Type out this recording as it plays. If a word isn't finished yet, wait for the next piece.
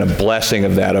A blessing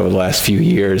of that over the last few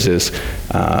years is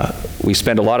we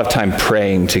spend a lot of time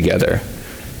praying together.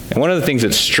 And one of the things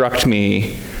that struck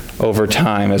me over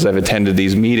time as I've attended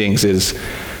these meetings is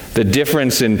the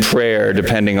difference in prayer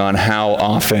depending on how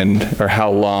often or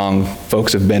how long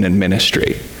folks have been in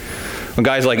ministry. When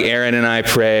guys like Aaron and I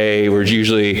pray, we're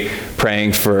usually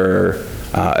praying for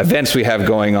events we have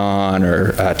going on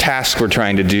or tasks we're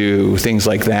trying to do, things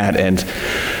like that. And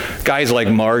guys like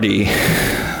Marty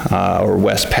or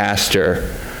Wes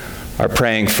Pastor are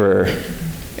praying for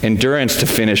endurance to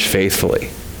finish faithfully.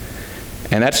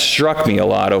 And that struck me a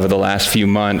lot over the last few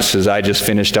months as I just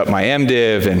finished up my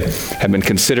MDiv and have been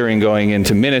considering going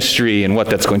into ministry, and what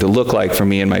that's going to look like for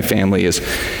me and my family is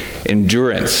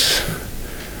endurance,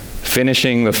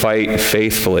 finishing the fight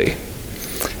faithfully.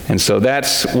 And so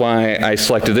that's why I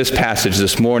selected this passage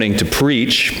this morning to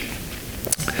preach.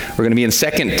 We're going to be in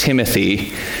 2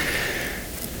 Timothy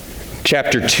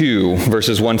chapter 2,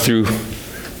 verses 1 through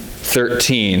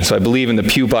 13. So I believe in the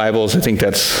Pew Bibles, I think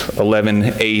that's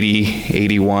 1180,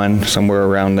 81, somewhere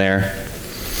around there.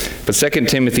 But 2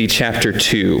 Timothy chapter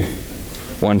 2,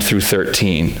 1 through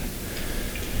 13.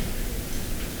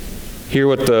 Hear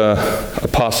what the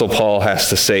Apostle Paul has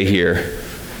to say here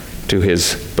to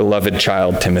his beloved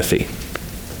child Timothy.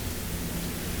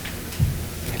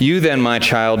 You then, my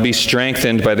child, be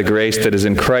strengthened by the grace that is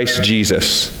in Christ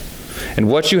Jesus, and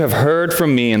what you have heard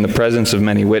from me in the presence of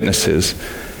many witnesses,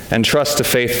 and trust to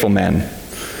faithful men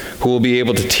who will be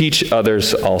able to teach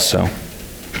others also.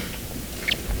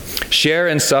 Share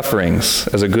in sufferings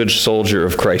as a good soldier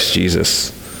of Christ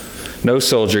Jesus. No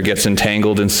soldier gets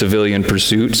entangled in civilian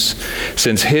pursuits,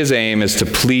 since his aim is to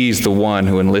please the one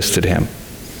who enlisted him.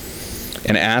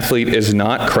 An athlete is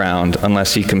not crowned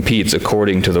unless he competes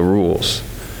according to the rules.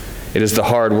 It is the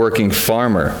hard-working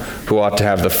farmer who ought to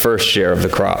have the first share of the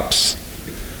crops.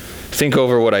 Think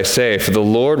over what I say, for the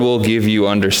Lord will give you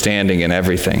understanding in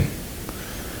everything.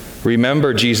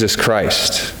 Remember Jesus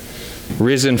Christ,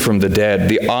 risen from the dead,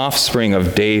 the offspring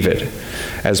of David,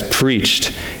 as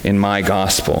preached in my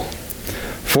gospel,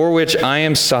 for which I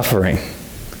am suffering,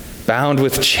 bound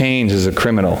with chains as a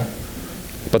criminal.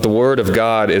 But the word of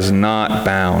God is not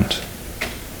bound.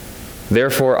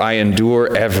 Therefore I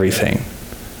endure everything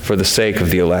for the sake of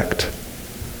the elect,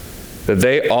 that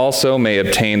they also may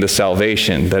obtain the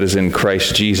salvation that is in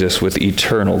Christ Jesus with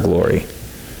eternal glory.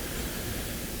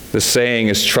 The saying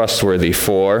is trustworthy,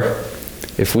 for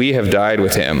if we have died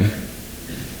with him,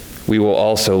 we will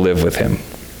also live with him.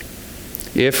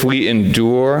 If we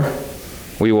endure,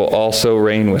 we will also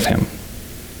reign with him.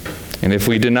 And if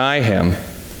we deny him,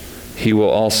 he will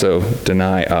also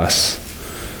deny us.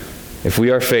 If we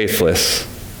are faithless,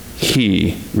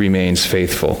 he remains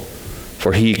faithful,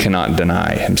 for he cannot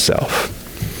deny himself.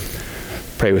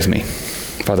 Pray with me.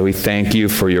 Father, we thank you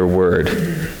for your word,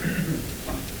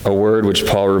 a word which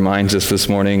Paul reminds us this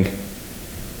morning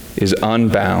is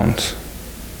unbound.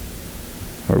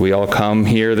 Lord, we all come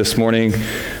here this morning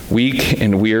weak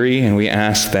and weary, and we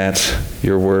ask that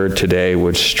your word today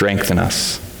would strengthen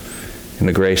us in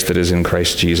the grace that is in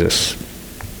Christ Jesus.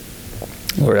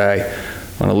 Lord, I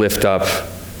want to lift up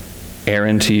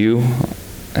Aaron to you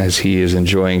as he is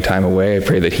enjoying time away. I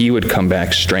pray that he would come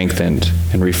back strengthened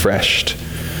and refreshed.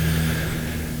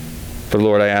 But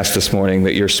Lord, I ask this morning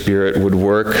that your Spirit would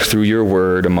work through your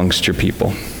word amongst your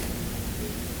people.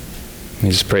 We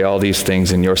just pray all these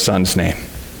things in your Son's name.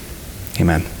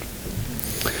 Amen.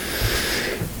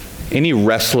 Any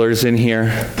wrestlers in here?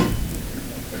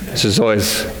 This is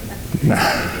always...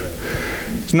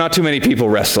 Not too many people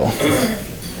wrestle.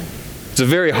 It's a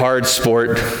very hard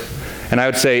sport, and I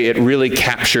would say it really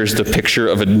captures the picture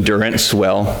of endurance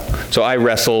well. So I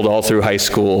wrestled all through high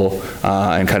school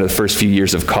and kind of the first few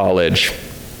years of college.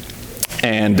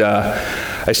 And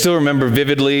I still remember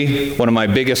vividly one of my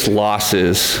biggest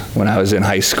losses when I was in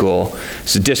high school.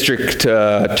 It's a district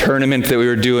tournament that we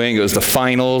were doing. It was the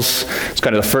finals. It's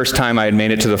kind of the first time I had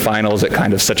made it to the finals at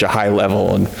kind of such a high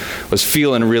level and was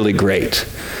feeling really great.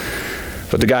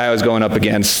 But the guy I was going up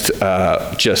against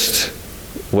just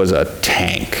was a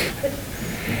tank.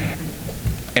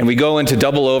 And we go into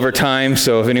double overtime,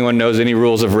 so if anyone knows any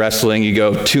rules of wrestling, you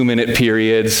go 2-minute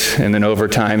periods, and then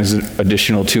overtime is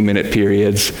additional 2-minute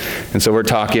periods. And so we're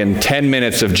talking 10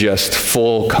 minutes of just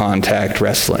full contact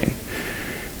wrestling.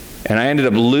 And I ended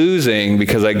up losing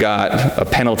because I got a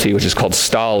penalty, which is called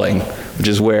stalling, which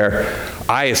is where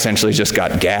I essentially just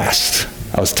got gassed.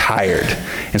 I was tired.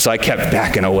 And so I kept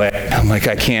backing away. I'm like,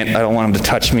 I don't want him to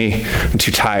touch me. I'm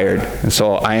too tired. And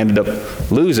so I ended up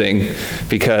losing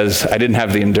because I didn't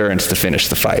have the endurance to finish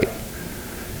the fight.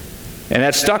 And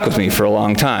that stuck with me for a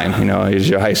long time. You know, as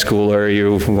you're a high schooler,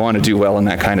 you want to do well in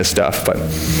that kind of stuff. But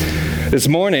this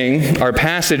morning, our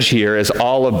passage here is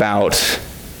all about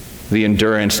the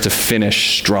endurance to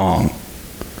finish strong.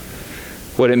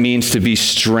 What it means to be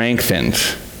strengthened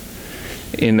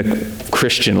in the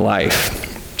Christian life.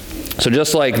 So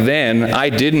just like then, I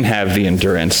didn't have the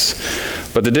endurance.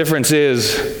 But the difference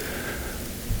is,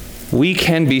 we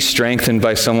can be strengthened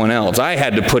by someone else. I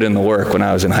had to put in the work when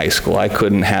I was in high school. I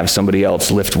couldn't have somebody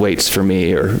else lift weights for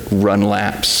me or run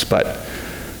laps. But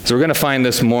so we're going to find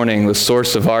this morning the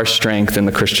source of our strength in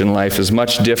the Christian life is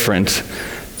much different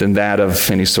than that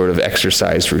of any sort of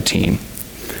exercise routine.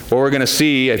 What we're going to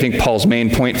see, I think Paul's main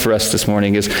point for us this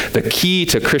morning is the key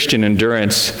to Christian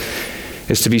endurance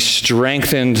is to be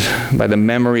strengthened by the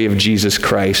memory of Jesus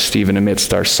Christ even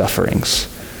amidst our sufferings.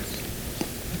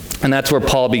 And that's where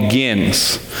Paul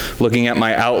begins. Looking at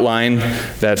my outline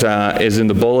that is in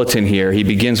the bulletin here, he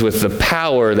begins with the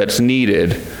power that's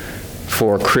needed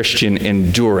for Christian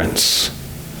endurance.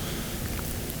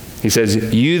 He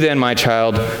says, "You then, my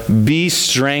child, be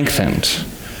strengthened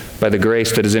by the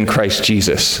grace that is in Christ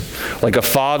Jesus." Like a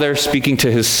father speaking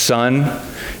to his son,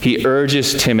 he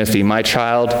urges Timothy, "My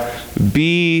child,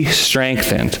 be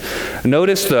strengthened."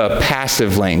 Notice the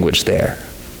passive language there.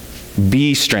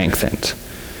 Be strengthened.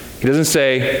 He doesn't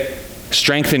say,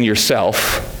 strengthen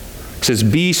yourself. He says,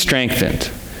 be strengthened.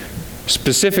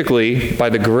 Specifically by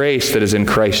the grace that is in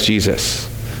Christ Jesus.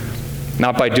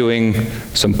 Not by doing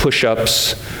some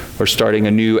push-ups or starting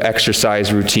a new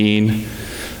exercise routine.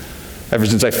 Ever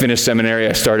since I finished seminary,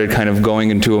 I started kind of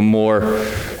going into a more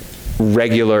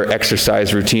regular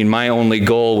exercise routine. My only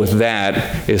goal with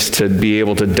that is to be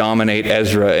able to dominate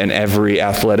Ezra in every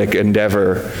athletic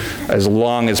endeavor as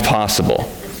long as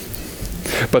possible.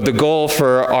 But the goal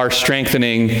for our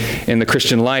strengthening in the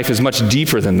Christian life is much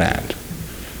deeper than that.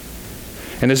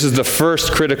 And this is the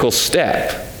first critical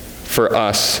step for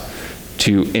us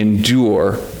to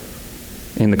endure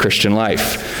in the Christian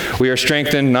life. We are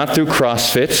strengthened not through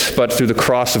CrossFit, but through the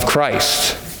cross of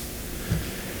Christ.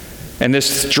 And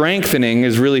this strengthening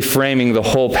is really framing the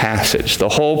whole passage. The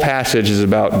whole passage is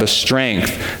about the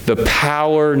strength, the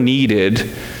power needed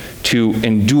to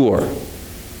endure,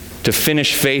 to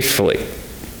finish faithfully.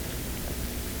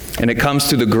 And it comes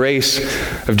through the grace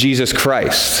of Jesus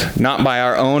Christ, not by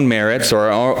our own merits or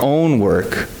our own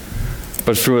work,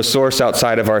 but through a source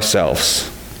outside of ourselves.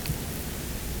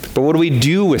 But what do we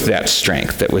do with that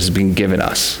strength that was being given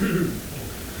us?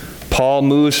 Paul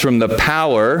moves from the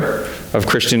power of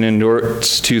Christian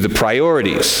endurance to the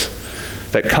priorities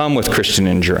that come with Christian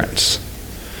endurance.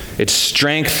 It's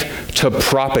strength to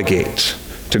propagate,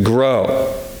 to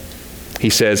grow. He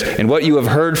says, "And what you have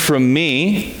heard from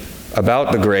me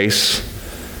about the grace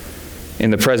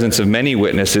in the presence of many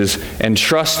witnesses,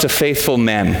 entrust to faithful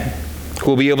men who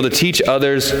will be able to teach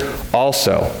others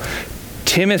also."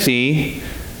 Timothy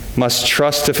must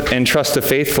entrust to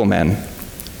faithful men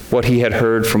what he had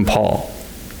heard from Paul.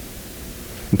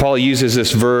 And Paul uses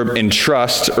this verb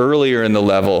entrust earlier in the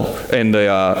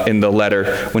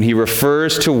letter when he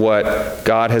refers to what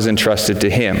God has entrusted to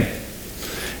him.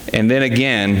 And then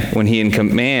again when he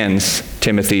commands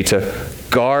Timothy to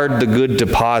guard the good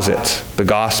deposit, the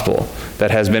gospel,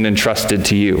 that has been entrusted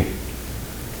to you.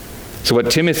 So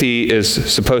what Timothy is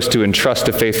supposed to entrust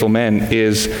to faithful men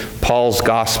is Paul's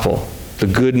gospel, the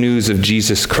good news of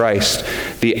Jesus Christ,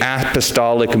 the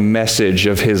apostolic message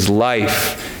of his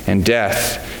life and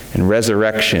death and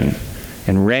resurrection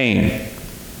and reign.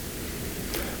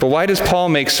 But why does Paul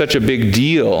make such a big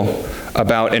deal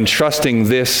about entrusting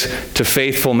this to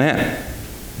faithful men?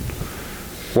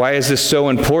 Why is this so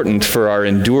important for our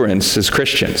endurance as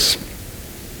Christians?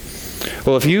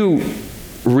 Well, if you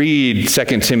read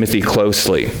 2 Timothy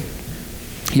closely,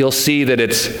 you'll see that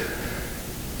it's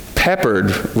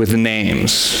peppered with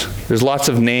names. There's lots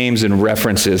of names and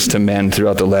references to men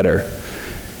throughout the letter.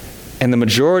 And the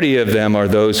majority of them are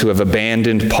those who have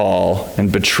abandoned Paul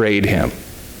and betrayed him.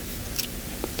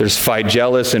 There's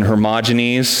Phygelus and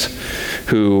Hermogenes,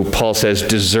 who Paul says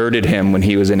deserted him when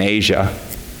he was in Asia.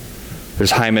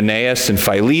 There's Hymenaeus and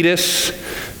Philetus,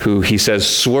 who he says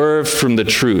swerved from the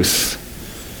truth.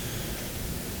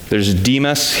 There's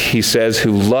Demas, he says,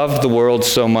 who loved the world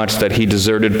so much that he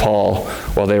deserted Paul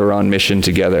while they were on mission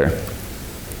together.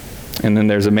 And then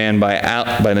there's a man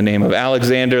by the name of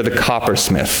Alexander the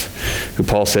coppersmith, who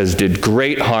Paul says did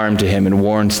great harm to him and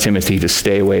warns Timothy to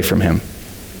stay away from him.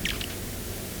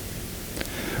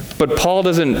 But Paul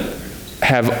doesn't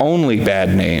have only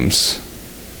bad names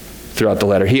throughout the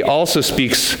letter. He also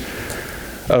speaks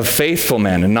of faithful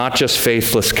men and not just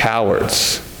faithless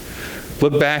cowards.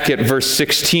 Look back at verse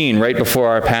 16 right before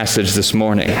our passage this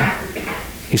morning.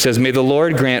 He says, "May the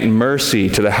Lord grant mercy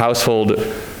to the household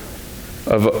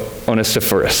of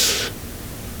Onesiphorus,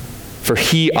 for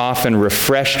he often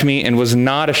refreshed me and was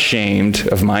not ashamed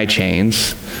of my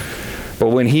chains. But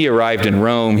when he arrived in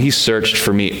Rome, he searched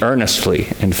for me earnestly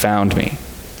and found me."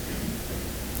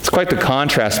 It's quite the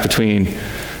contrast between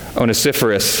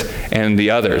Onesiphorus and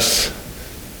the others.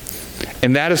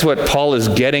 And that is what Paul is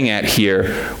getting at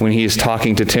here when he is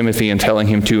talking to Timothy and telling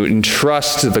him to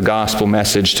entrust the gospel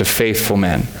message to faithful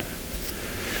men.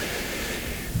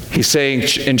 He's saying,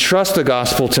 entrust the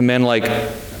gospel to men like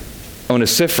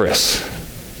Onesiphorus,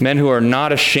 men who are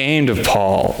not ashamed of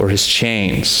Paul or his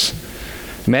chains,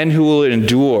 men who will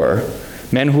endure,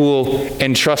 men who will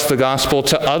entrust the gospel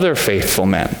to other faithful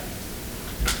men.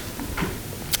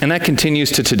 And that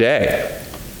continues to today.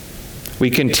 We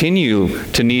continue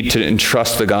to need to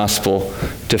entrust the gospel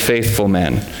to faithful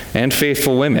men and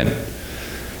faithful women.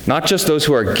 Not just those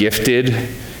who are gifted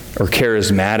or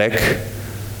charismatic.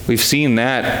 We've seen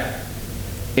that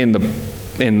in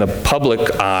the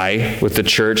public eye with the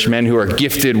church, men who are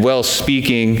gifted,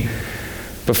 well-speaking,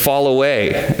 but fall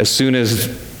away as soon as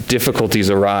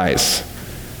difficulties arise.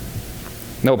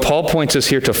 No, Paul points us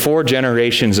here to 4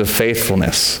 generations of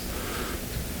faithfulness.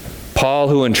 Paul,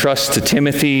 who entrusts to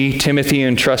Timothy, Timothy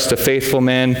entrusts to faithful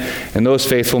men, and those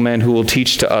faithful men who will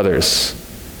teach to others.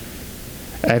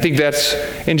 And I think that's,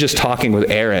 in just talking with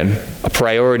Aaron, a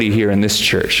priority here in this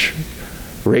church.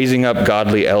 Raising up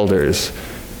godly elders,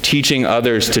 teaching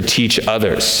others to teach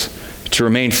others, to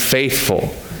remain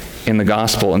faithful in the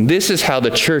gospel. And this is how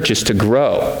the church is to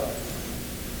grow,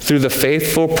 through the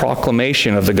faithful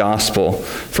proclamation of the gospel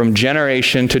from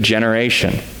generation to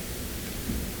generation.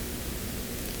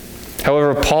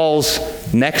 However, Paul's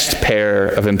next pair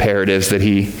of imperatives that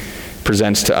he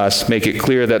presents to us make it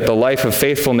clear that the life of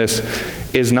faithfulness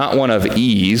is not one of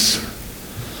ease.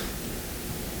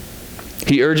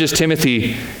 He urges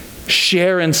Timothy,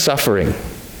 share in suffering.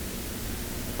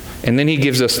 And then he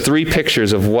gives us 3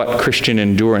 pictures of what Christian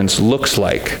endurance looks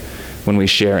like when we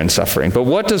share in suffering. But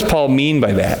what does Paul mean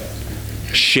by that?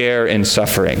 Share in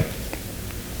suffering.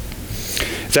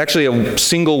 It's actually a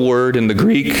single word in the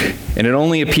Greek, and it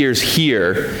only appears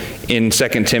here in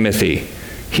 2 Timothy,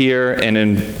 here and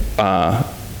in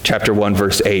chapter 1,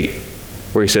 verse 8,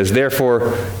 where he says,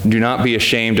 "Therefore, do not be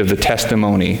ashamed of the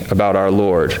testimony about our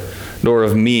Lord, nor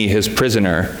of me, his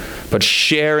prisoner, but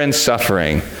share in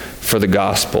suffering for the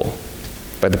gospel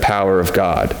by the power of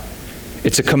God."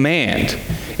 It's a command.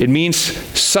 It means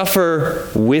suffer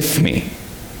with me.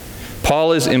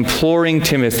 Paul is imploring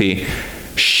Timothy,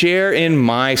 share in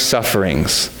my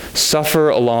sufferings. Suffer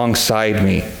alongside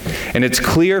me. And it's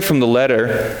clear from the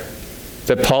letter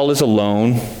that Paul is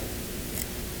alone,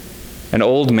 an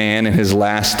old man in his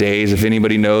last days. If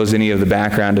anybody knows any of the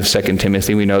background of 2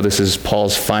 Timothy, we know this is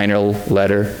Paul's final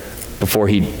letter before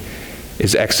he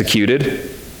is executed.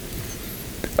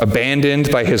 Abandoned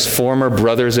by his former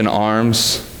brothers in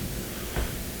arms.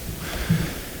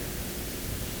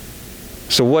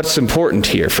 So what's important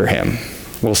here for him?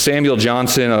 Well, Samuel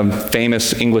Johnson, a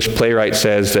famous English playwright,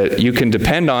 says that you can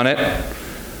depend on it.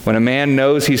 When a man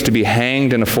knows he's to be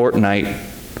hanged in a fortnight,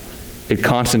 it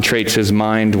concentrates his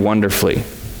mind wonderfully.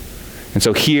 And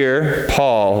so here,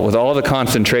 Paul, with all the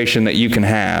concentration that you can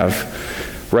have,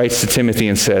 writes to Timothy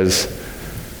and says,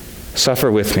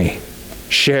 suffer with me.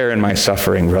 Share in my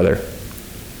suffering, brother.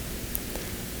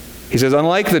 He says,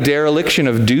 unlike the dereliction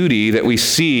of duty that we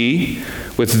see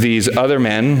with these other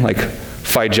men, like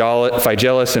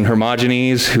Phygelus and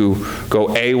Hermogenes, who go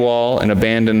AWOL and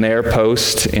abandon their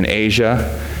post in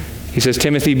Asia, he says,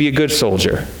 Timothy, be a good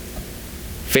soldier.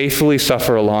 Faithfully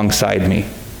suffer alongside me.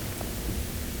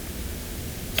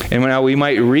 And now we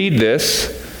might read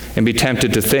this and be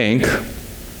tempted to think,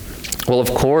 well,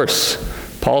 of course,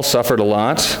 Paul suffered a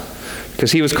lot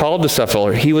because he was called to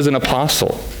suffer. He was an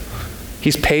apostle.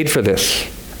 He's paid for this.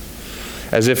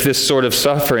 As if this sort of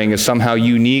suffering is somehow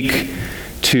unique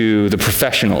to the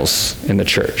professionals in the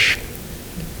church.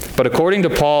 But according to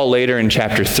Paul later in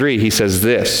chapter 3, he says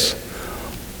this,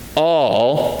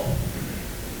 all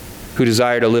who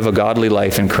desire to live a godly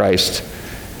life in Christ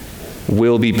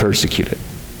will be persecuted.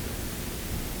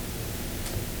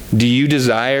 Do you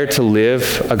desire to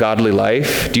live a godly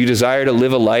life? Do you desire to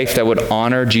live a life that would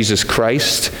honor Jesus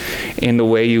Christ in the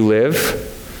way you live?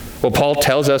 Well, Paul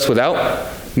tells us without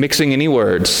mixing any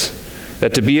words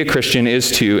that to be a Christian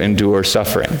is to endure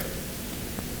suffering.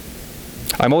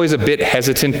 I'm always a bit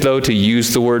hesitant, though, to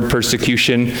use the word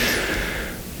persecution.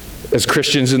 As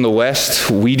Christians in the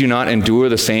West, we do not endure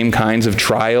the same kinds of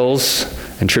trials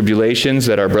and tribulations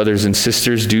that our brothers and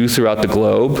sisters do throughout the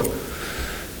globe.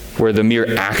 where the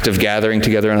mere act of gathering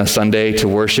together on a Sunday to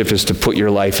worship is to put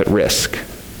your life at risk.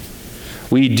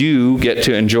 We do get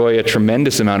to enjoy a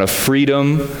tremendous amount of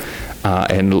freedom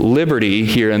and liberty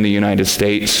here in the United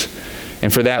States,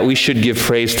 and for that we should give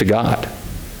praise to God.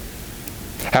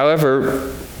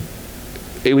 However,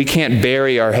 we can't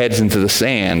bury our heads into the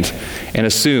sand and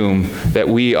assume that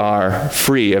we are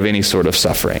free of any sort of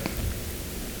suffering.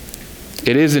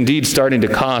 It is indeed starting to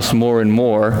cost more and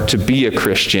more to be a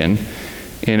Christian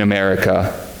in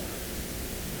America.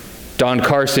 Don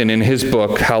Carson, in his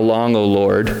book, How Long, O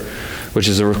Lord, which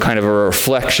is a kind of a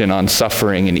reflection on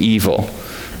suffering and evil,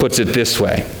 puts it this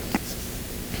way.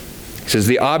 He says,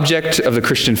 the object of the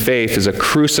Christian faith is a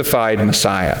crucified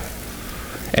Messiah,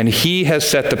 and he has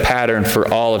set the pattern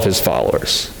for all of his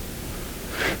followers.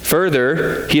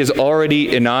 Further, he has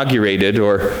already inaugurated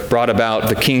or brought about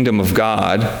the kingdom of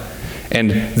God, and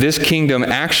this kingdom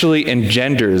actually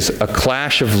engenders a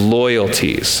clash of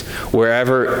loyalties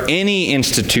wherever any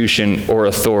institution or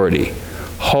authority,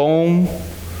 home,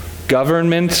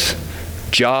 government,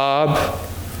 job,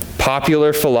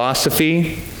 popular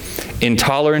philosophy,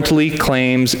 intolerantly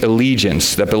claims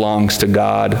allegiance that belongs to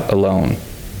God alone.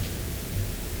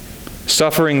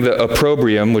 Suffering the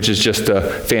opprobrium, which is just a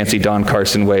fancy Don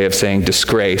Carson way of saying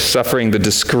disgrace, suffering the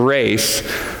disgrace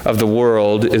of the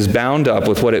world is bound up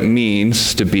with what it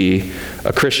means to be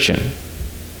a Christian.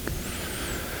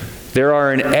 There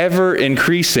are an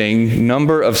ever-increasing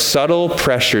number of subtle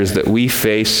pressures that we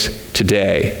face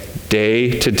today,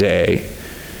 day to day,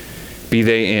 be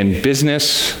they in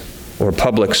business or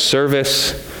public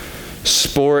service,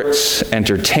 sports,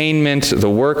 entertainment, the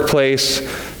workplace,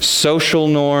 social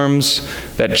norms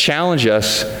that challenge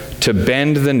us to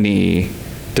bend the knee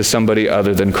to somebody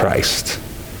other than Christ.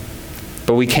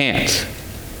 But we can't.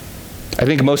 I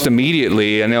think most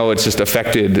immediately, I know it's just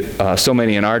affected so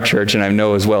many in our church, and I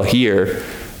know as well here,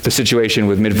 the situation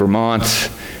with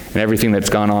Mid-Vermont and everything that's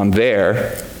gone on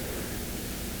there,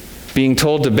 being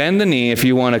told to bend the knee if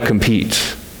you want to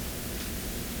compete.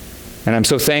 And I'm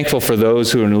so thankful for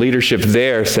those who are in leadership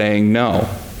there saying, no,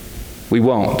 we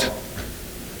won't.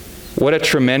 What a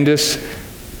tremendous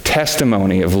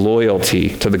testimony of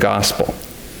loyalty to the gospel.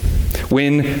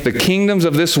 When the kingdoms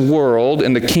of this world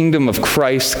and the kingdom of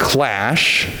Christ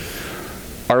clash,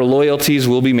 our loyalties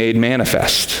will be made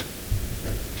manifest.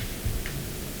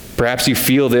 Perhaps you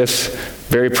feel this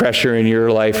very pressure in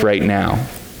your life right now.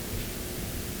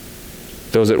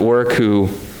 Those at work who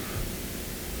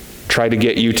try to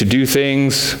get you to do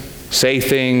things, say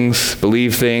things,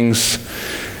 believe things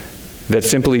that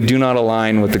simply do not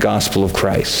align with the gospel of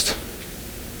Christ.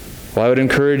 Well, I would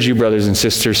encourage you, brothers and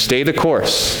sisters, stay the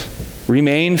course.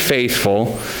 Remain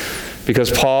faithful,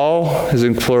 because Paul has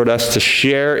implored us to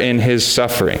share in his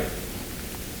suffering.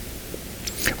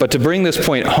 But to bring this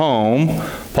point home,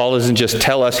 Paul doesn't just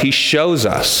tell us, he shows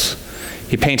us.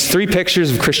 He paints three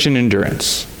pictures of Christian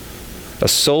endurance: a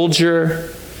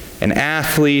soldier, an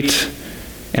athlete,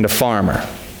 and a farmer.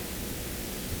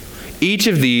 Each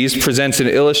of these presents an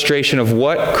illustration of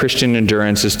what Christian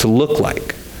endurance is to look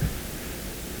like.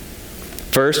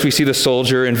 First, we see the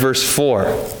soldier in verse 4.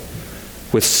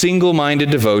 With single-minded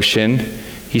devotion,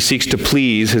 he seeks to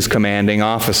please his commanding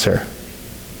officer.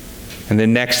 And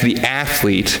then next, the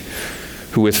athlete,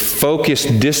 who with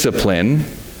focused discipline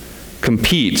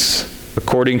competes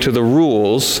according to the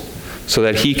rules so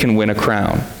that he can win a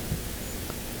crown.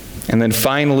 And then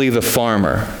finally, the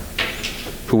farmer,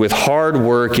 who with hard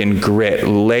work and grit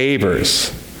labors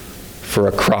for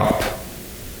a crop.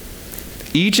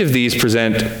 Each of these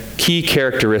present key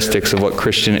characteristics of what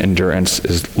Christian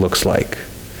endurance looks like.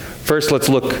 First, let's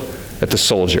look at the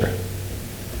soldier.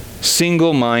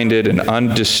 Single-minded and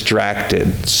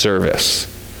undistracted service.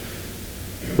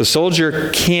 The soldier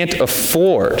can't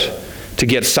afford to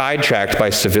get sidetracked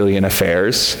by civilian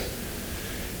affairs.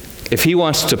 If he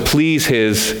wants to please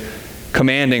his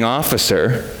commanding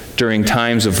officer during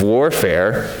times of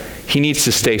warfare, he needs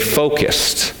to stay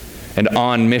focused and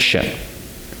on mission.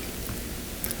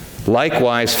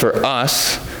 Likewise, for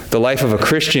us, the life of a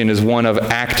Christian is one of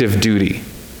active duty.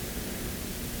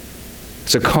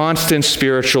 It's a constant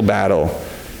spiritual battle,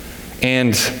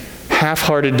 and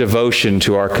half-hearted devotion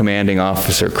to our commanding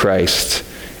officer, Christ,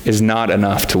 is not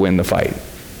enough to win the fight.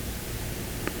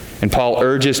 And Paul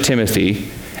urges Timothy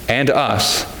and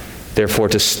us, therefore,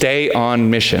 to stay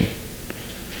on mission.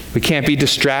 We can't be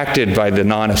distracted by the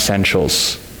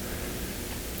non-essentials.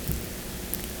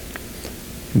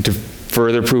 And to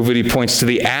further prove it, he points to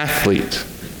the athlete.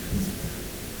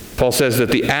 Paul says that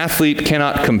the athlete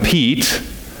cannot compete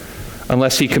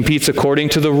unless he competes according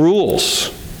to the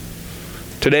rules.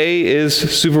 Today is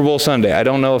Super Bowl Sunday. I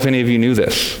don't know if any of you knew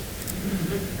this.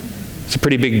 It's a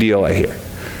pretty big deal, I hear.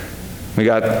 We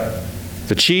got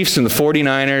the Chiefs and the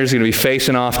 49ers going to be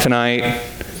facing off tonight.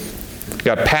 We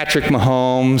got Patrick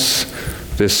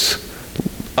Mahomes, this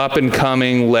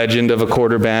up-and-coming legend of a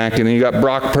quarterback, and then you got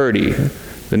Brock Purdy,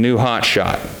 the new hot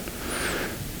shot.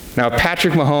 Now,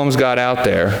 Patrick Mahomes got out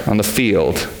there on the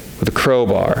field with a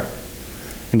crowbar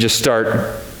and just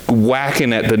start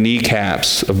whacking at the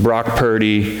kneecaps of Brock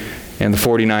Purdy and the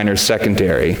 49ers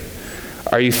secondary.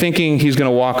 Are you thinking he's going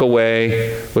to walk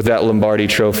away with that Lombardi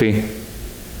trophy?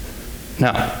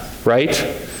 No, right?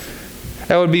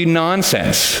 That would be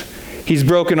nonsense. He's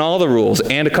broken all the rules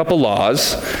and a couple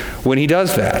laws when he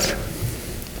does that.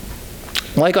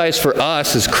 Likewise, for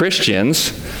us as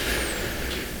Christians,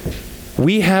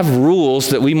 we have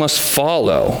rules that we must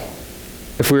follow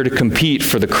if we are to compete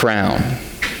for the crown.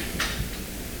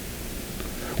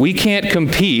 We can't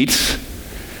compete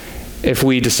if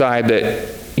we decide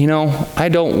that, I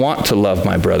don't want to love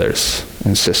my brothers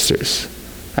and sisters.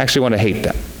 I actually want to hate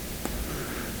them.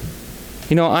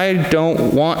 I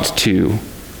don't want to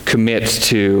commit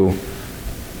to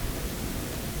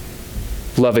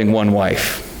loving one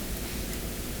wife.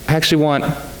 I actually want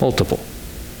multiple.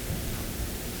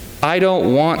 I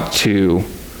don't want to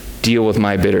deal with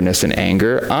my bitterness and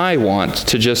anger. I want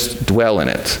to just dwell in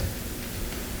it.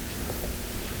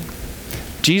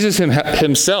 Jesus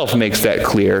himself makes that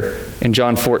clear in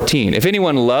John 14. If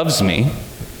anyone loves me,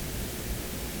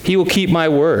 he will keep my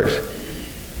word.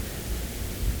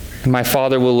 And my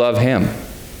Father will love him.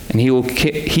 And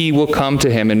he will come to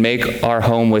him and make our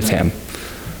home with him.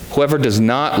 Whoever does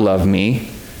not love me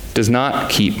does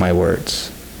not keep my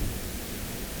words.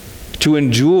 To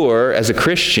endure as a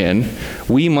Christian,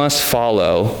 we must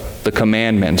follow the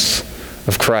commandments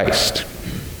of Christ.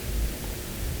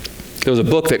 There was a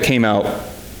book that came out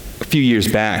a few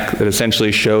years back that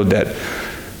essentially showed that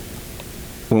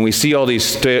when we see all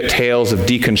these tales of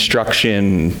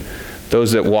deconstruction,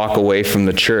 those that walk away from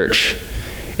the church,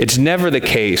 it's never the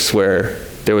case where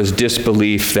there was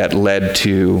disbelief that led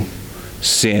to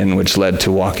sin, which led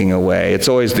to walking away. It's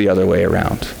always the other way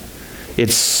around.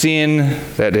 It's sin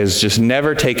that is just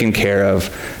never taken care of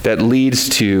that leads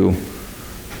to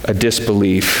a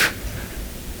disbelief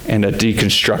and a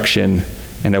deconstruction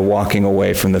and a walking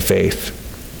away from the faith.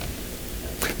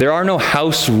 There are no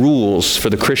house rules for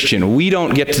the Christian. We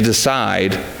don't get to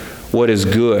decide what is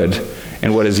good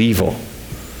and what is evil.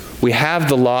 We have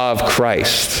the law of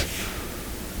Christ,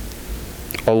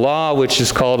 a law which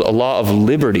is called a law of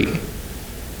liberty.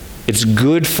 It's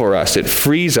good for us. It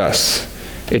frees us.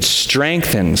 It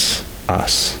strengthens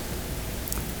us.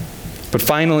 But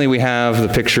finally, we have the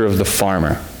picture of the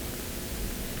farmer.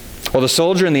 While the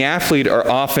soldier and the athlete are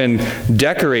often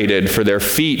decorated for their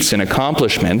feats and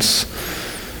accomplishments,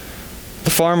 the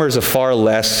farmer is a far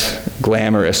less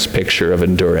glamorous picture of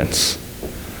endurance.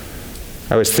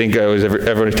 I always think,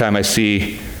 every time I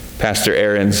see Pastor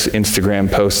Aaron's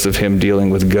Instagram posts of him dealing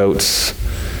with goats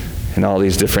and all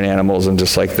these different animals, and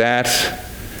just like that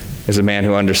is a man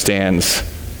who understands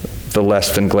the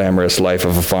less than glamorous life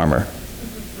of a farmer.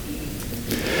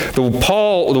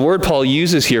 The word Paul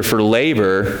uses here for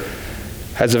labor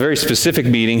has a very specific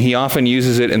meaning. He often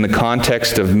uses it in the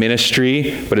context of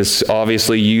ministry, but it's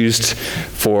obviously used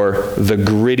for the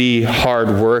gritty,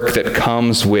 hard work that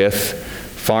comes with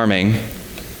farming.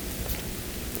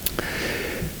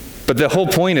 But the whole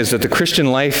point is that the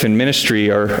Christian life and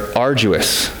ministry are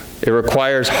arduous. It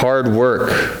requires hard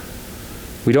work.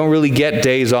 We don't really get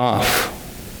days off.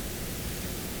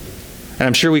 And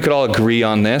I'm sure we could all agree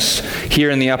on this.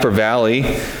 Here in the Upper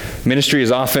Valley, ministry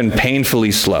is often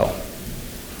painfully slow.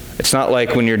 It's not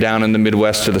like when you're down in the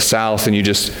Midwest or the South and you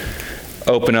just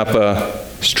open up a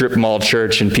strip mall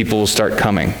church and people will start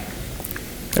coming.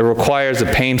 It requires a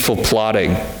painful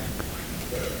plodding.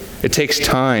 It takes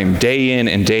time, day in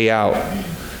and day out.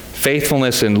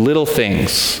 Faithfulness in little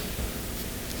things.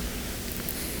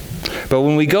 But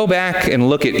when we go back and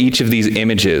look at each of these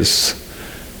images,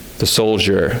 the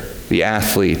soldier, the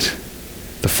athlete,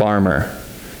 the farmer,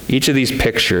 each of these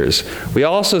pictures, we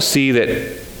also see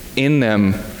that in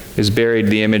them is buried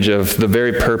the image of the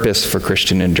very purpose for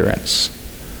Christian endurance.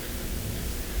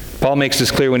 Paul makes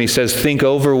this clear when he says, think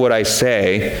over what I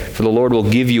say, for the Lord will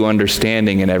give you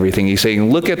understanding in everything. He's saying,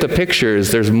 look at the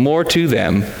pictures. There's more to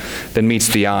them than meets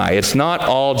the eye. It's not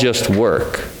all just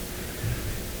work.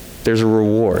 There's a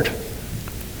reward.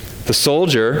 The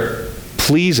soldier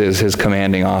pleases his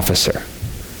commanding officer.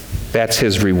 That's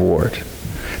his reward.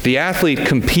 The athlete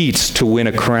competes to win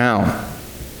a crown.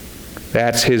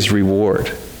 That's his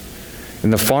reward.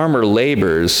 And the farmer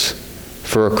labors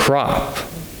for a crop.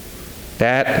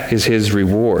 That is his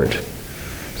reward.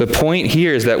 The point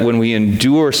here is that when we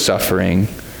endure suffering,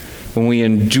 when we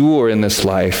endure in this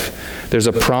life, there's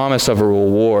a promise of a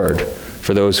reward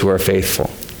for those who are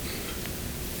faithful.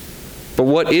 But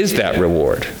what is that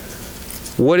reward?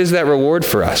 What is that reward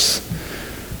for us?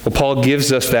 Well, Paul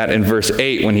gives us that in verse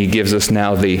 8 when he gives us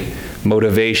now the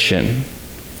motivation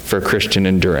for Christian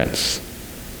endurance.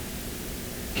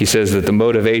 He says that the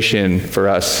motivation for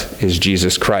us is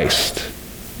Jesus Christ.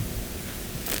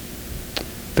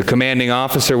 The commanding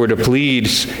officer we're to plead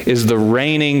is the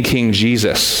reigning King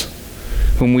Jesus,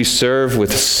 whom we serve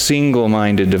with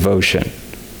single-minded devotion.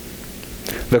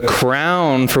 The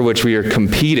crown for which we are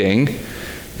competing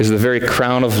is the very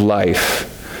crown of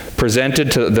life,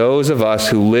 presented to those of us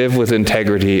who live with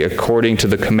integrity according to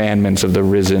the commandments of the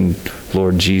risen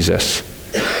Lord Jesus.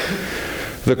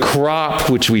 The crop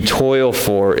which we toil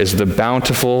for is the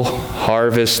bountiful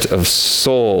harvest of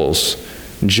souls,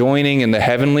 joining in the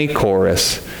heavenly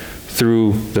chorus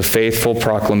through the faithful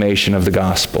proclamation of the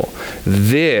gospel.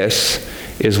 This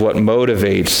is what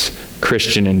motivates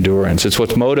Christian endurance. It's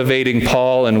what's motivating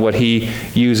Paul and what he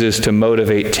uses to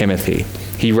motivate Timothy.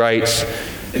 He writes,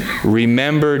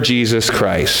 "Remember Jesus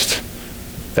Christ."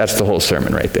 That's the whole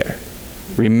sermon right there.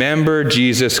 Remember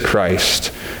Jesus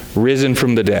Christ, risen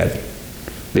from the dead,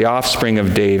 the offspring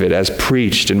of David, as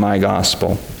preached in my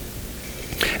gospel.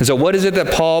 And so what is it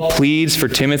that Paul pleads for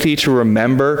Timothy to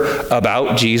remember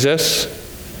about Jesus?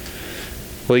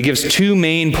 Well, he gives two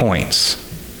main points.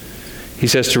 He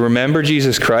says to remember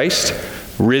Jesus Christ,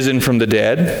 risen from the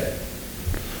dead,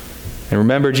 and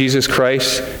remember Jesus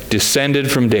Christ,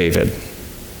 descended from David.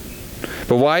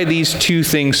 But why these two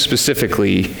things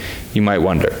specifically, you might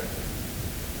wonder.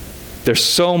 There's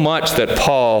so much that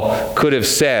Paul could have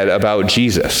said about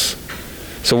Jesus.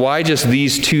 So why just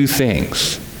these two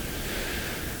things?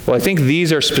 Well, I think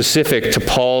these are specific to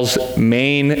Paul's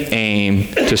main aim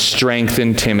to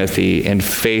strengthen Timothy in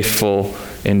faithful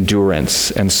endurance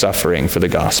and suffering for the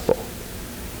gospel.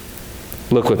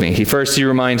 Look with me. He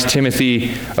reminds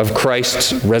Timothy of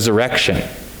Christ's resurrection.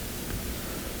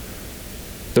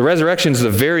 The resurrection is the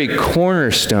very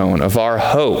cornerstone of our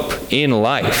hope in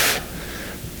life.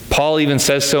 Paul even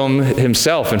says so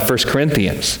himself in 1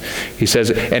 Corinthians. He says,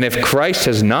 "And if Christ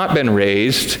has not been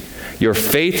raised, your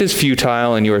faith is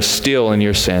futile and you are still in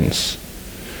your sins.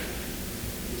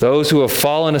 Those who have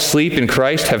fallen asleep in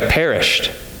Christ have perished.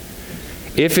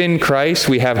 If in Christ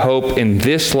we have hope in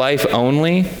this life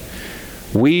only,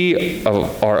 we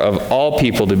are of all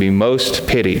people to be most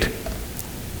pitied.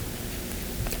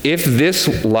 If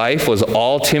this life was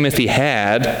all Timothy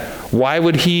had, why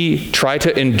would he try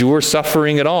to endure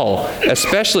suffering at all,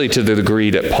 especially to the degree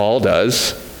that Paul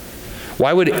does?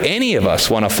 Why would any of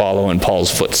us want to follow in Paul's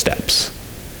footsteps?"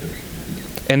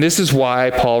 And this is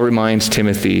why Paul reminds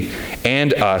Timothy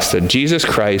and us that Jesus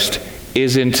Christ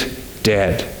isn't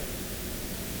dead.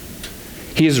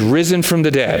 He is risen from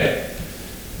the dead.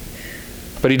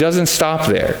 But he doesn't stop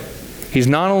there. He's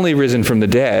not only risen from the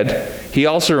dead, he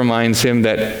also reminds him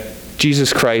that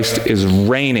Jesus Christ is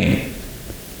reigning.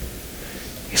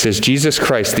 He says, Jesus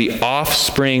Christ, the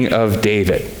offspring of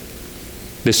David.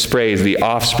 This phrase, the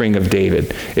offspring of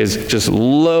David, is just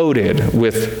loaded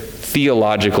with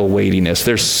theological weightiness.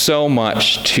 There's so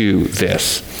much to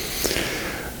this.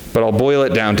 But I'll boil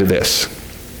it down to this.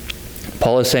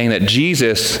 Paul is saying that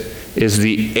Jesus is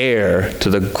the heir to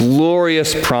the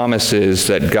glorious promises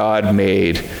that God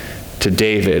made to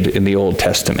David in the Old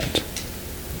Testament.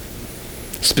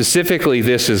 Specifically,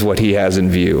 this is what he has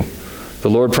in view. The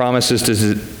Lord promises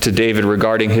to David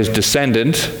regarding his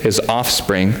descendant, his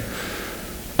offspring,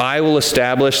 "I will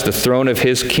establish the throne of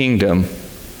his kingdom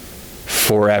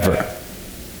forever."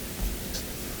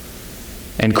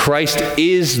 And Christ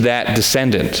is that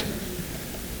descendant.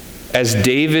 As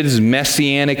David's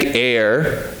messianic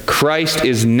heir, Christ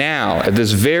is now, at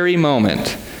this very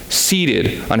moment,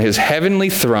 seated on his heavenly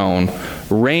throne,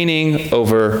 reigning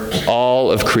over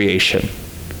all of creation.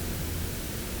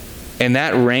 And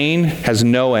that reign has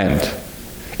no end.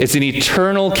 It's an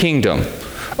eternal kingdom,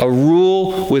 a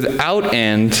rule without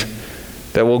end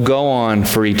that will go on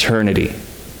for eternity.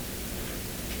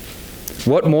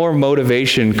 What more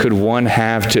motivation could one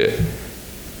have to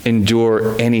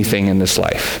endure anything in this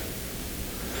life?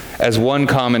 As one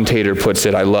commentator puts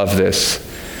it, I love this,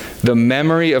 the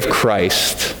memory of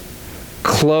Christ,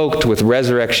 cloaked with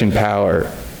resurrection power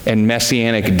and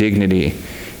messianic dignity,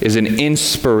 is an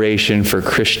inspiration for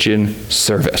Christian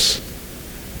service.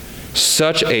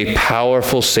 Such a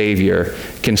powerful Savior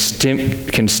can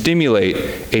stimulate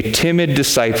a timid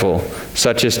disciple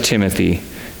such as Timothy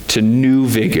to new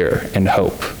vigor and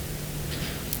hope.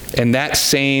 And that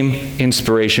same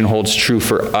inspiration holds true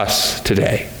for us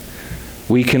today.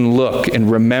 we can look and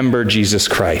remember Jesus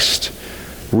Christ,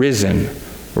 risen,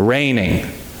 reigning,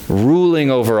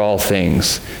 ruling over all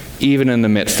things, even in the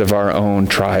midst of our own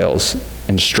trials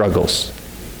and struggles.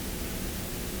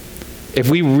 If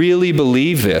we really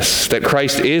believe this, that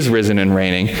Christ is risen and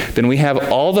reigning, then we have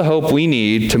all the hope we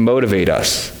need to motivate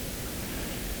us.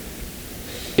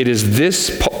 It is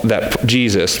this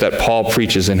Jesus that Paul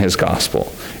preaches in his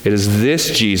gospel. It is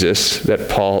this Jesus that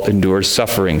Paul endures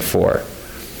suffering for.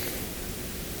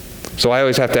 So I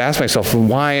always have to ask myself,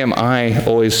 why am I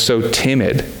always so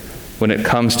timid when it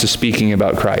comes to speaking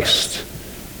about Christ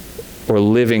or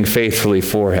living faithfully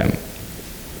for him?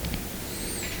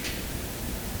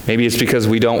 Maybe it's because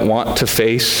we don't want to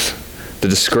face the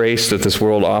disgrace that this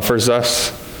world offers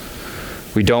us.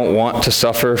 We don't want to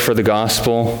suffer for the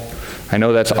gospel. I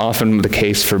know that's often the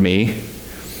case for me.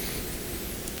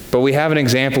 But we have an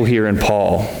example here in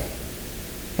Paul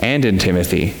and in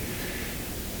Timothy.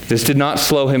 This did not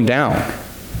slow him down.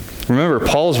 Remember,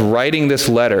 Paul's writing this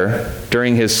letter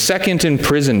during his second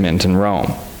imprisonment in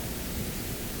Rome.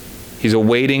 He's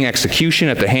awaiting execution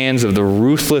at the hands of the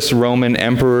ruthless Roman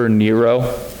Emperor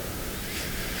Nero.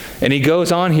 And he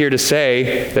goes on here to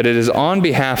say that it is on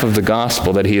behalf of the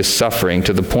gospel that he is suffering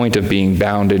to the point of being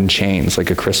bound in chains like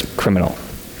a criminal.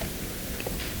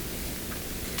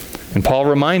 And Paul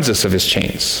reminds us of his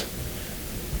chains.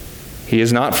 He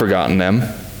has not forgotten them.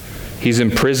 He's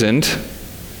imprisoned.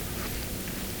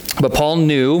 But Paul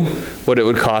knew what it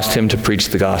would cost him to preach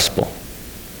the gospel.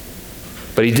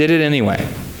 But he did it anyway.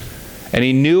 And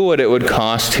he knew what it would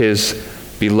cost his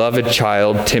beloved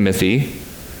child, Timothy,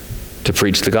 to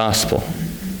preach the gospel.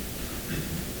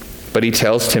 But he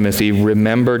tells Timothy,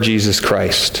 remember Jesus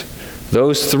Christ.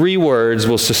 Those 3 words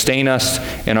will sustain us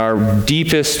in our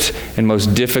deepest and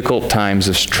most difficult times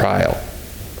of trial.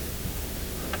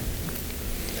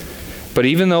 But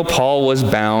even though Paul was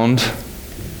bound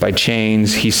by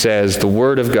chains, he says the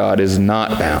word of God is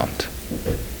not bound.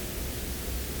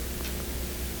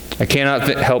 I cannot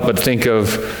help but think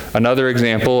of another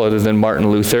example other than Martin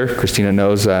Luther. Christina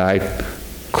knows I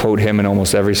quote him in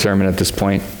almost every sermon at this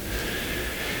point.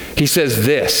 He says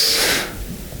this,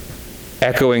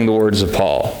 echoing the words of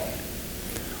Paul.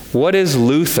 What is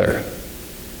Luther?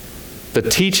 The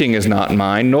teaching is not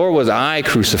mine, nor was I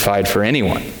crucified for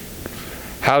anyone.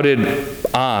 How did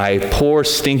I, poor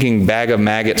stinking bag of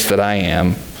maggots that I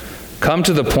am, come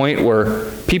to the point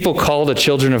where people call the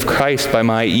children of Christ by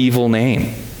my evil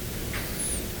name?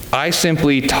 I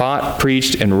simply taught,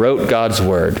 preached, and wrote God's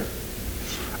word.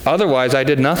 Otherwise, I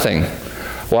did nothing.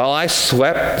 While I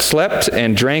slept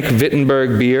and drank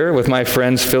Wittenberg beer with my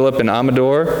friends Philip and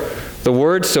Amador, the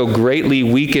word so greatly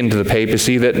weakened the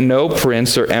papacy that no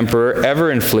prince or emperor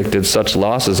ever inflicted such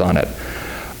losses on it.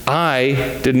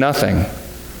 I did nothing.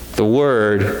 The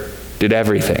word did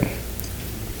everything.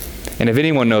 And if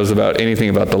anyone knows anything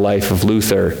about the life of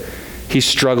Luther, he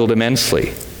struggled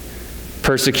immensely,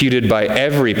 persecuted by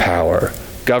every power,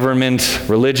 government,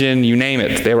 religion, you name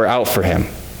it, they were out for him.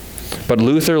 But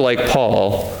Luther, like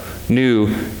Paul,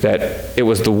 knew that it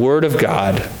was the word of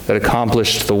God that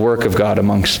accomplished the work of God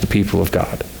amongst the people of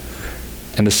God.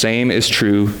 And the same is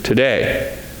true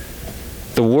today.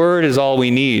 The word is all we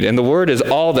need, and the word is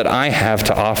all that I have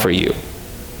to offer you.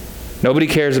 Nobody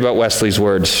cares about Wesley's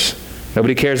words.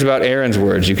 Nobody cares about Aaron's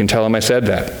words. You can tell him I said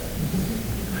that.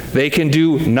 They can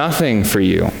do nothing for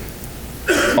you.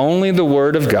 Only the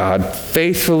word of God,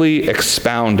 faithfully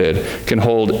expounded, can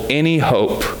hold any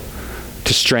hope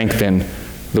to strengthen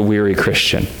the weary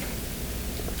Christian.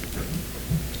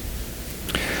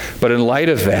 But in light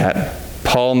of that,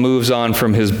 Paul moves on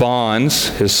from his bonds,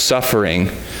 his suffering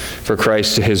for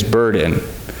Christ, to his burden,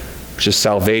 which is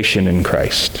salvation in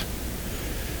Christ.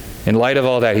 In light of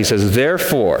all that, he says,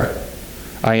 therefore,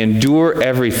 I endure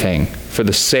everything for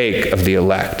the sake of the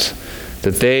elect,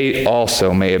 that they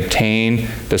also may obtain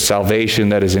the salvation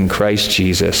that is in Christ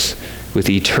Jesus with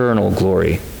eternal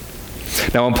glory.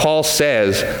 Now, when Paul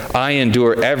says, I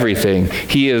endure everything,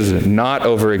 he is not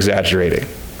over-exaggerating.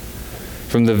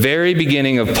 From the very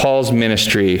beginning of Paul's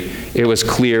ministry, it was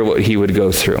clear what he would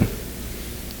go through.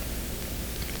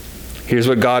 Here's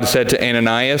what God said to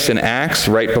Ananias in Acts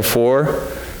right before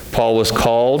Paul was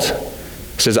called.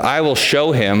 He says, I will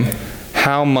show him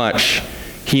how much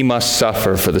he must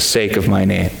suffer for the sake of my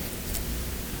name.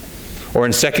 Or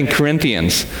in 2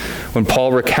 Corinthians, when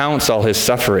Paul recounts all his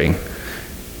suffering,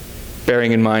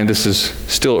 bearing in mind this is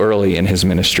still early in his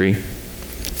ministry.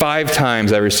 5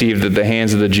 times I received at the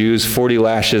hands of the Jews 40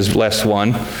 lashes less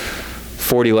 1.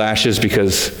 40 lashes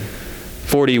because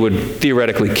 40 would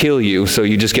theoretically kill you, so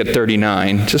you just get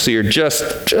 39, just so you're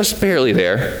just barely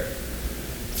there.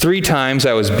 3 times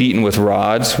I was beaten with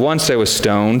rods. Once I was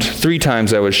stoned. 3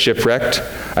 times I was shipwrecked.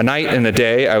 A night and a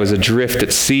day I was adrift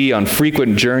at sea on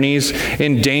frequent journeys,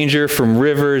 in danger from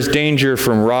rivers, danger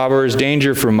from robbers,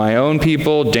 danger from my own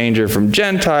people, danger from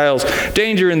Gentiles,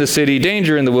 danger in the city,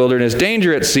 danger in the wilderness,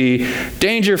 danger at sea,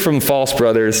 danger from false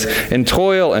brothers, in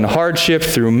toil and hardship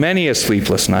through many a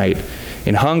sleepless night,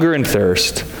 in hunger and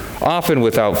thirst, often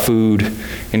without food,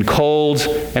 in cold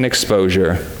and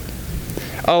exposure.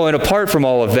 Oh, and apart from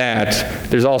all of that,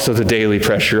 there's also the daily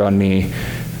pressure on me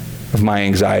of my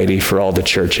anxiety for all the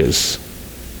churches.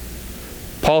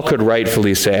 Paul could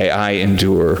rightfully say, I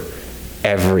endure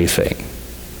everything.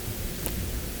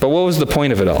 But what was the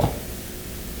point of it all?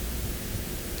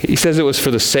 He says it was for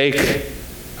the sake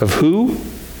of who?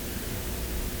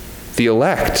 The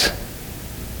elect.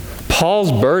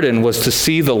 Paul's burden was to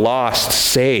see the lost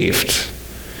saved,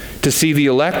 to see the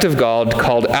elect of God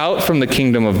called out from the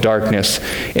kingdom of darkness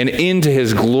and into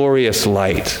his glorious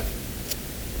light.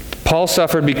 Paul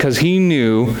suffered because he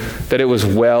knew that it was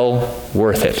well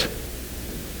worth it.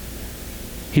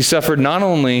 He suffered not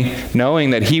only knowing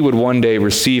that he would one day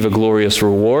receive a glorious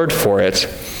reward for it,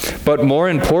 but more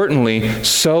importantly,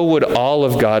 so would all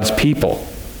of God's people.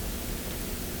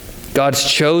 God's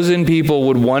chosen people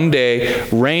would one day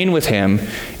reign with him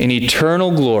in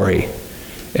eternal glory.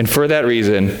 And for that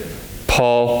reason,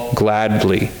 Paul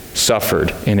gladly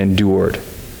suffered and endured.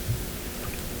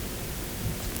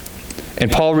 And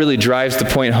Paul really drives the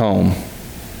point home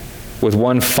with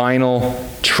one final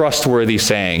trustworthy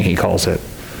saying, he calls it.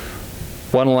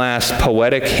 One last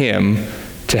poetic hymn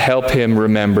to help him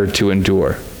remember to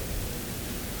endure.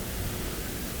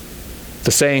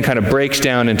 The saying kind of breaks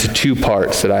down into 2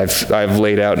 parts that I've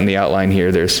laid out in the outline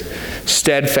here. There's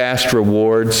steadfast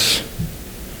rewards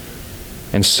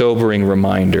and sobering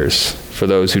reminders for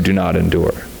those who do not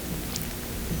endure.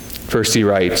 First he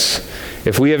writes,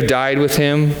 if we have died with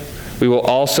him, we will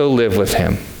also live with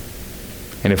him.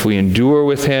 And if we endure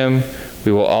with him,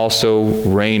 we will also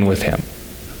reign with him.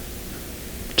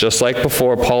 Just like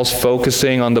before, Paul's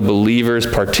focusing on the believer's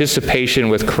participation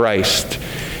with Christ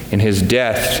in his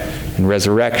death and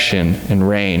resurrection and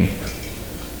reign.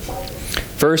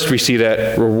 First, we see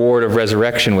that reward of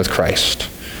resurrection with Christ.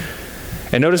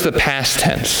 And notice the past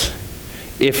tense.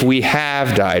 If we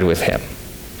have died with him.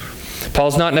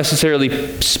 Paul's not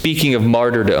necessarily speaking of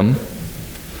martyrdom.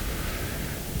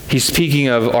 He's speaking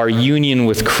of our union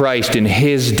with Christ in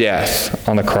his death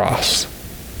on the cross.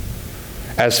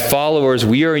 As followers,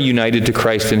 we are united to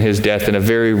Christ in his death in a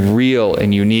very real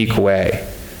and unique way.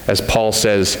 As Paul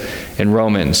says in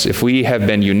Romans, if we have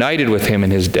been united with him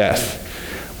in his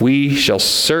death, we shall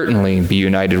certainly be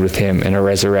united with him in a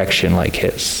resurrection like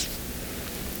his.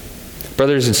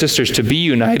 Brothers and sisters, to be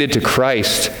united to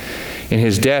Christ in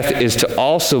his death is to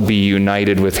also be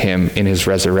united with him in his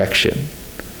resurrection.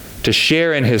 To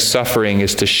share in his suffering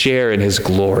is to share in his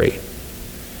glory.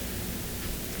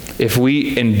 If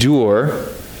we endure,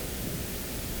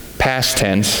 past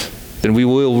tense, then we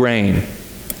will reign,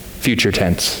 future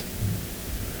tense.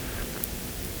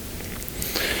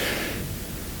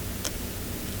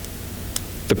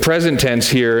 The present tense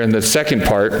here in the second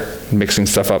part, mixing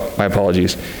stuff up, my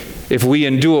apologies. If we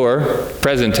endure,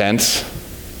 present tense,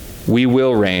 we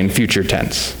will reign, future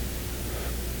tense.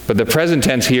 But the present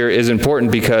tense here is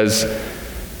important because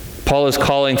Paul is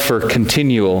calling for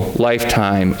continual,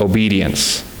 lifetime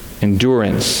obedience,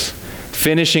 endurance,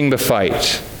 finishing the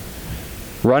fight,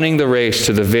 running the race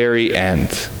to the very end.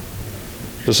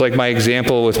 Just like my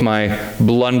example with my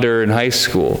blunder in high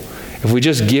school. If we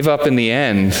just give up in the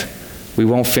end, we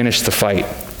won't finish the fight.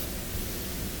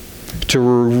 To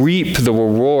reap the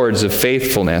rewards of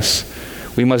faithfulness,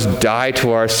 we must die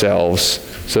to ourselves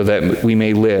so that we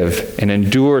may live, and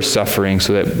endure suffering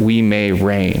so that we may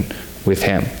reign with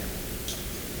him.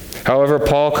 However,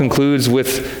 Paul concludes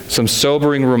with some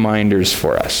sobering reminders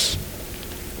for us.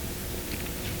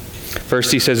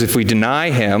 First, he says, if we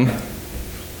deny him,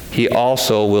 he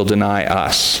also will deny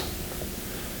us.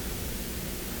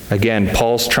 Again,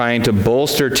 Paul's trying to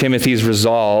bolster Timothy's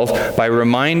resolve by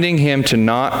reminding him to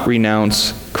not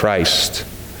renounce Christ.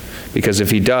 Because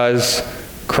if he does,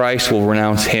 Christ will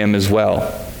renounce him as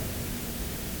well.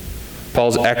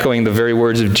 Paul's echoing the very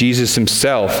words of Jesus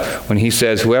himself when he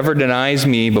says, whoever denies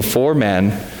me before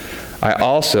men, I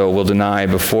also will deny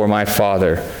before my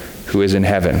Father who is in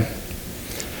heaven.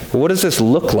 But what does this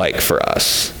look like for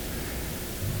us?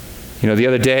 You know, the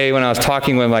other day when I was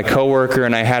talking with my coworker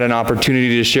and I had an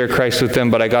opportunity to share Christ with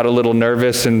them, but I got a little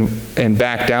nervous and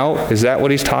backed out. Is that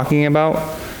what he's talking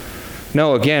about?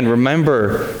 No, again,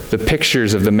 remember the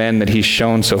pictures of the men that he's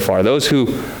shown so far. Those who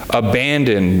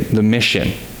abandon the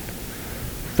mission.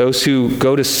 those who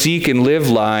go to seek and live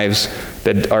lives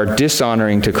that are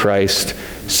dishonoring to Christ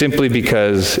simply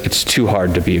because it's too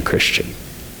hard to be a Christian.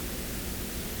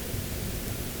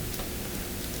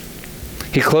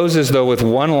 He closes, though, with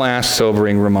one last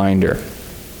sobering reminder.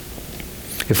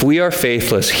 If we are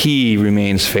faithless, he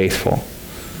remains faithful,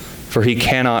 for he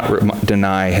cannot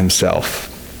deny himself.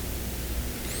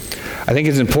 I think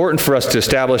it's important for us to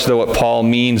establish, though, what Paul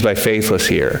means by faithless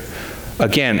here.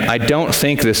 Again, I don't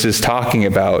think this is talking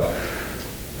about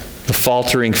the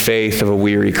faltering faith of a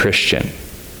weary Christian.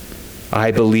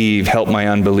 I believe, help my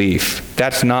unbelief.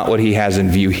 That's not what he has in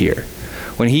view here.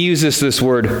 When he uses this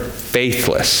word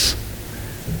faithless,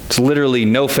 it's literally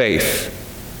no faith.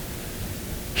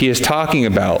 He is talking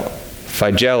about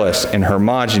Phygellus and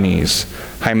Hermogenes,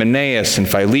 Hymenaeus and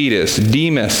Philetus,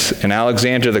 Demas and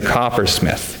Alexander the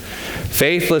coppersmith.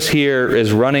 Faithless here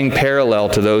is running parallel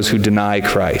to those who deny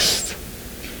Christ,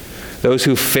 those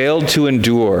who failed to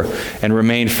endure and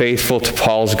remain faithful to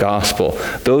Paul's gospel,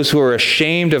 those who are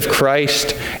ashamed of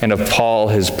Christ and of Paul,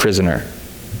 his prisoner.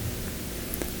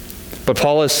 But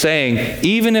Paul is saying,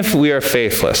 even if we are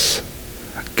faithless,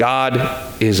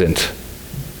 God isn't.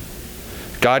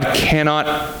 God cannot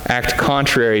act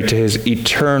contrary to his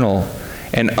eternal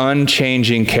and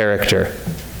unchanging character.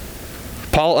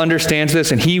 Paul understands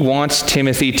this, and he wants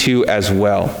Timothy to as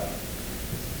well.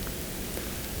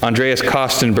 Andreas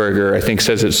Kostenberger, I think,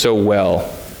 says it so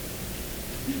well.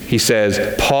 He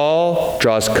says, Paul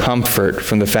draws comfort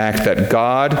from the fact that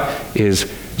God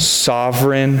is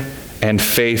sovereign and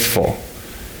faithful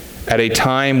at a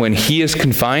time when he is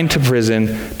confined to prison,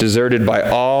 deserted by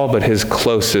all but his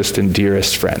closest and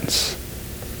dearest friends.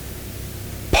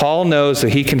 Paul knows that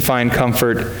he can find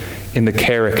comfort in the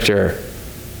character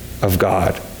of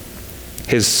God,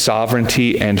 his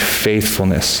sovereignty and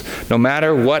faithfulness, no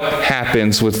matter what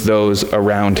happens with those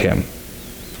around him.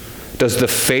 Does the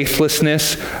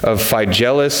faithlessness of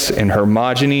Phygellus and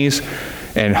Hermogenes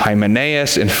and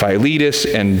Hymenaeus and Philetus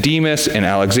and Demas and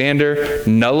Alexander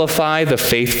nullify the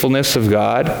faithfulness of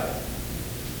God?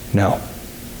 No.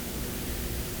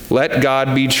 Let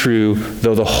God be true,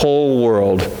 though the whole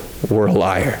world were a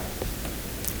liar.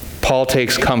 Paul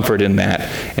takes comfort in that,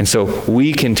 and so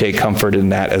we can take comfort in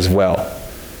that as well.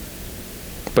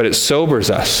 But it sobers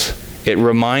us. It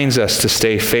reminds us to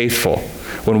stay faithful.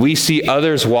 When we see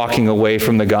others walking away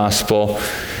from the gospel,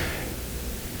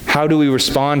 how do we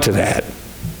respond to that?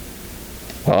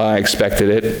 Well, I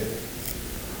expected it.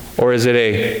 Or is it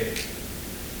a,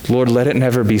 Lord, let it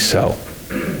never be so.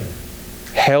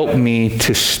 Help me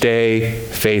to stay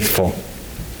faithful.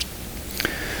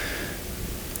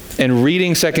 In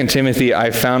reading 2 Timothy,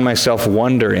 I found myself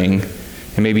wondering,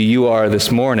 and maybe you are this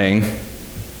morning,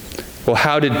 well,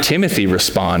 how did Timothy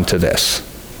respond to this?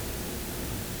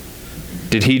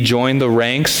 Did he join the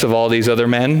ranks of all these other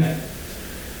men?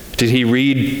 Did he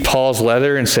read Paul's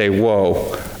letter and say,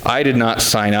 whoa, I did not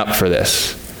sign up for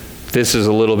this. This is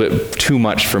a little bit too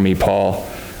much for me, Paul.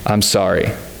 I'm sorry.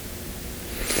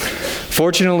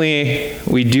 Fortunately,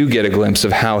 we do get a glimpse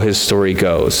of how his story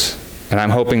goes. And I'm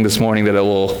hoping this morning that it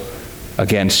will,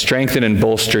 again, strengthen and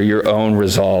bolster your own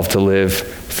resolve to live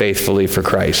faithfully for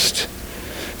Christ.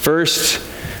 First,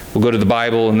 we'll go to the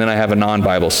Bible, and then I have a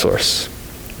non-Bible source.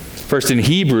 First, in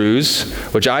Hebrews,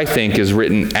 which I think is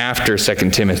written after 2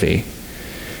 Timothy,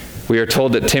 we are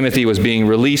told that Timothy was being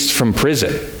released from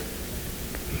prison.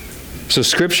 So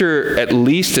Scripture at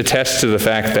least attests to the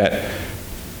fact that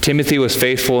Timothy was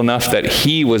faithful enough that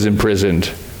he was imprisoned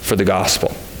for the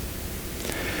gospel.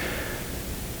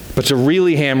 But to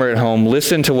really hammer it home,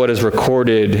 listen to what is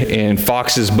recorded in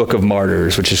Fox's Book of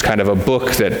Martyrs, which is kind of a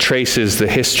book that traces the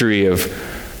history of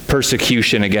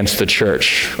persecution against the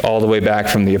church, all the way back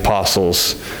from the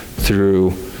apostles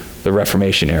through the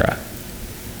Reformation era.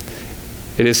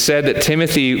 It is said that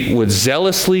Timothy would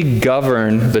zealously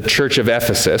govern the church of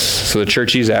Ephesus, so the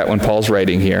church he's at when Paul's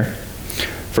writing here,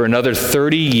 for another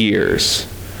 30 years,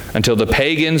 until the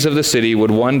pagans of the city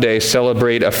would one day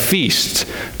celebrate a feast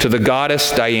to the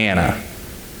goddess Diana.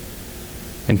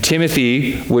 And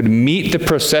Timothy would meet the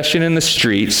procession in the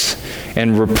streets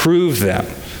and reprove them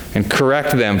and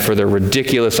correct them for their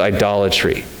ridiculous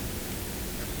idolatry.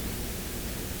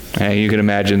 And you can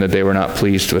imagine that they were not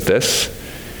pleased with this.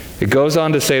 It goes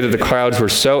on to say that the crowds were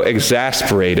so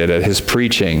exasperated at his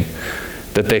preaching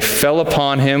that they fell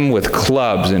upon him with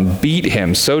clubs and beat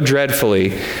him so dreadfully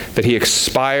that he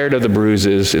expired of the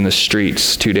bruises in the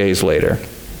streets 2 days later.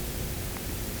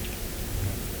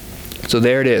 So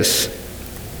there it is.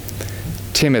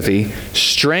 Timothy,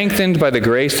 strengthened by the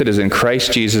grace that is in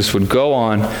Christ Jesus, would go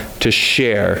on to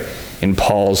share in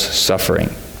Paul's suffering.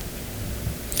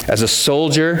 As a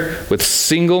soldier with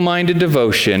single-minded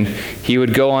devotion, he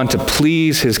would go on to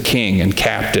please his king and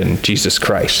captain, Jesus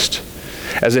Christ.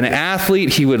 As an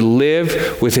athlete, he would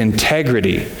live with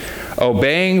integrity,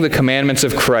 obeying the commandments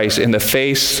of Christ in the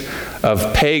face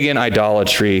of pagan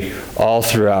idolatry all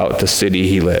throughout the city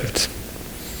he lived.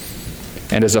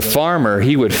 And as a farmer,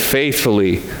 he would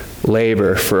faithfully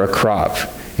labor for a crop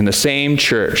in the same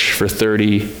church for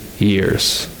 30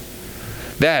 years.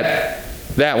 That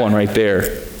one right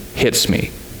there hits me.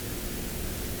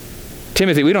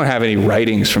 Timothy, we don't have any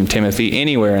writings from Timothy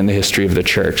anywhere in the history of the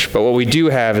church, but what we do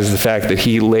have is the fact that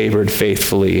he labored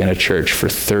faithfully in a church for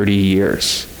 30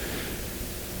 years.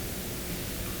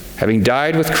 Having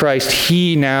died with Christ,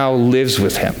 he now lives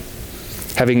with him.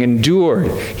 Having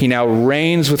endured, he now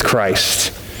reigns with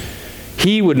Christ.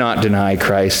 He would not deny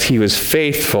Christ. He was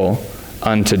faithful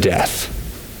unto death.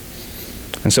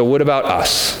 And so what about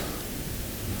us?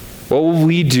 What will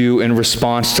we do in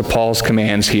response to Paul's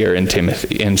commands here in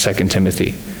 2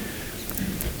 Timothy?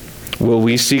 Will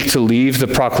we seek to leave the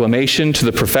proclamation to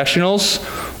the professionals,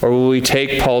 or will we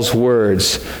take Paul's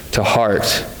words to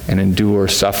heart and endure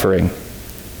suffering?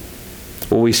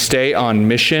 Will we stay on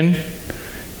mission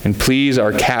and please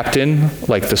our captain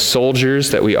like the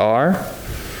soldiers that we are?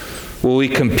 Will we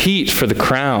compete for the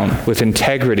crown with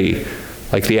integrity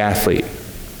like the athlete?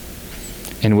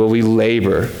 And will we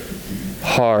labor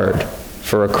hard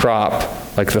for a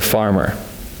crop like the farmer?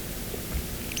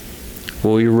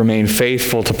 Will we remain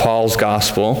faithful to Paul's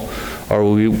gospel, or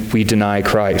will we deny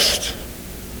Christ?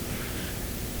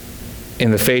 In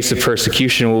the face of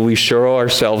persecution, will we show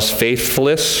ourselves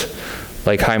faithfulness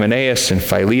like Hymenaeus and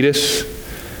Philetus?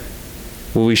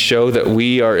 Will we show that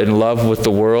we are in love with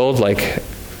the world like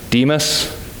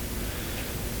Demas?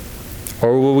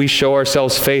 Or will we show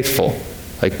ourselves faithful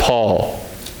like Paul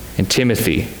and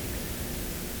Timothy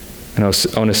and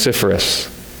Onesiphorus?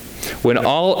 When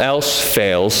all else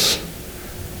fails,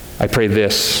 I pray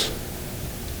this,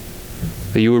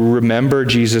 that you would remember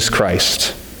Jesus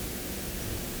Christ.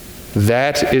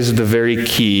 That is the very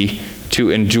key to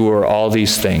endure all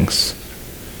these things.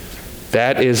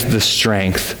 That is the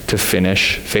strength to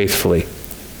finish faithfully.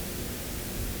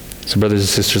 So brothers and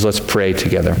sisters, let's pray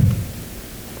together.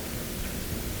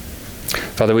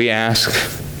 Father, we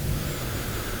ask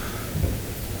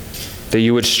that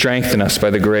you would strengthen us by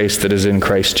the grace that is in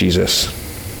Christ Jesus.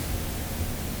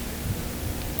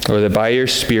 Or that by your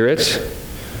Spirit,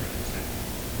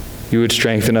 you would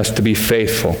strengthen us to be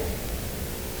faithful.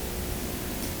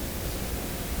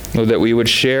 Or that we would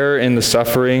share in the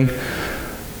suffering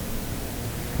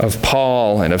of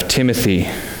Paul and of Timothy,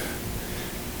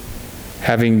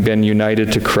 having been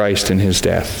united to Christ in his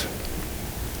death.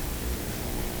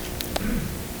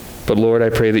 But Lord, I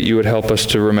pray that you would help us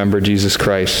to remember Jesus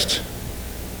Christ.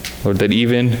 Lord, that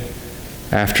even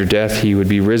after death he would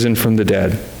be risen from the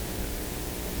dead.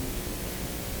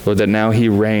 Lord, that now he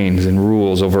reigns and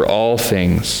rules over all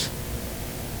things.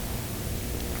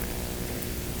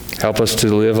 Help us to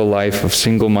live a life of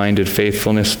single-minded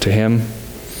faithfulness to him.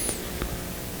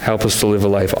 Help us to live a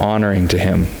life honoring to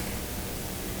him.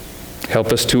 Help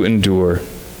us to endure.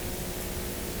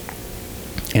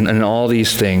 And in all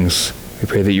these things, we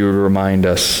pray that you would remind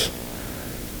us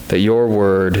that your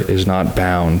word is not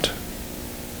bound.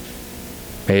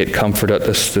 May it comfort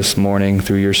us this morning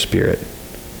through your Spirit.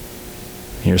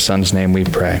 In your Son's name we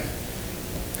pray.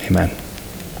 Amen.